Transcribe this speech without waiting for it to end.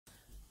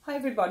Hi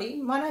everybody,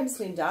 my name's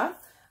Linda.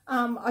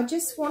 I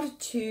just wanted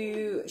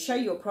to show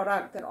you a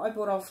product that I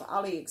bought off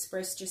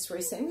AliExpress just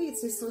recently.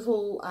 It's this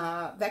little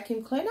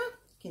vacuum cleaner.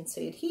 You can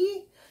see it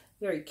here.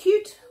 Very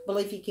cute. I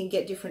believe you can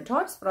get different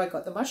types, but I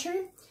got the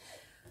mushroom.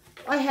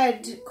 I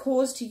had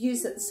cause to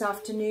use it this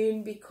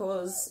afternoon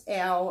because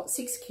our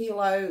 6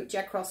 kilo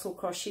Jack Russell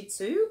Cross Shih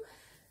Tzu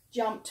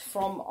jumped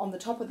from on the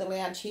top of the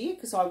lounge here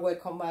because I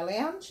work on my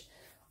lounge.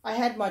 I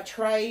had my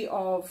tray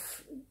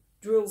of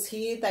drills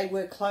here. They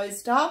were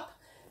closed up.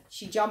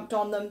 She jumped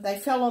on them. They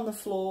fell on the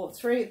floor.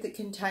 3 of the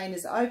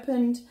containers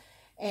opened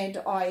and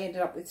I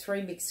ended up with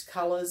 3 mixed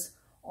colours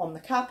on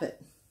the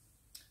carpet.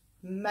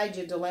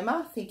 Major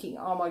dilemma, thinking,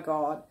 oh my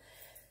God.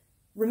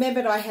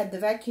 Remembered I had the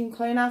vacuum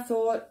cleaner,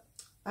 thought,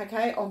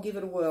 okay, I'll give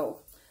it a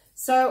whirl.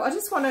 So I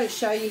just want to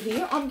show you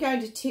here. I'm going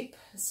to tip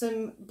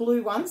some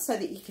blue ones so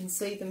that you can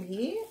see them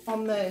here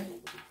on the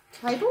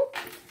table.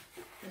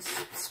 Just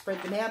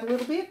spread them out a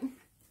little bit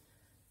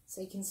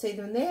so you can see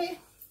them there.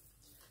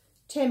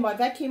 Turn my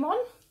vacuum on.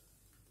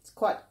 It's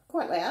quite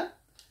loud.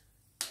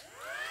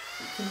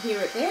 You can hear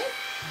it there.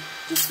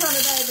 Just run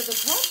it over the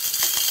top.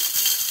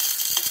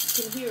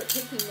 You can hear it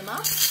picking them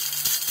up.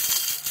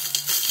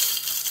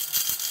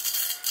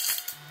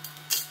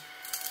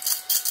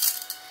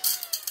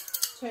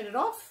 Turn it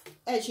off.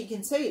 As you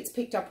can see, it's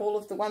picked up all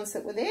of the ones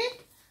that were there.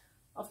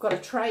 I've got a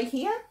tray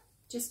here.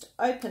 Just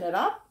open it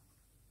up.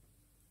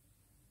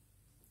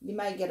 You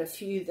may get a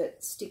few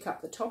that stick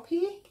up the top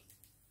here,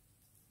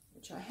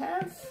 which I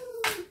have.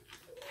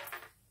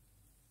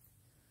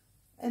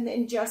 And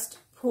then just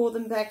pour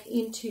them back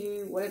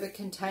into whatever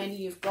container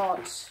you've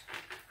got,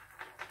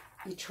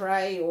 your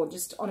tray, or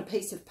just on a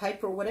piece of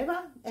paper or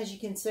whatever. As you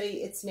can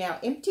see, it's now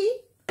empty.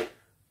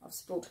 I've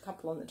spilled a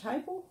couple on the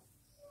table.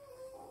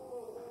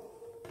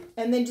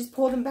 And then just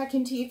pour them back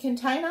into your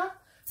container.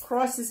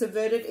 Crisis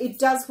averted. It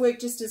does work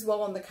just as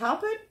well on the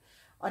carpet.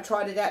 I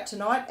tried it out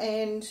tonight,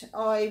 and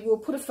I will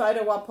put a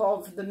photo up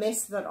of the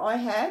mess that I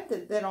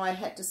had, that I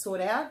had to sort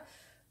out.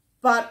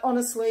 But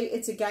honestly,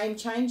 it's a game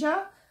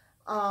changer.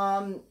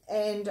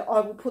 And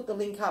I will put the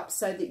link up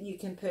so that you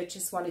can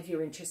purchase one if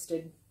you're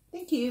interested.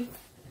 Thank you.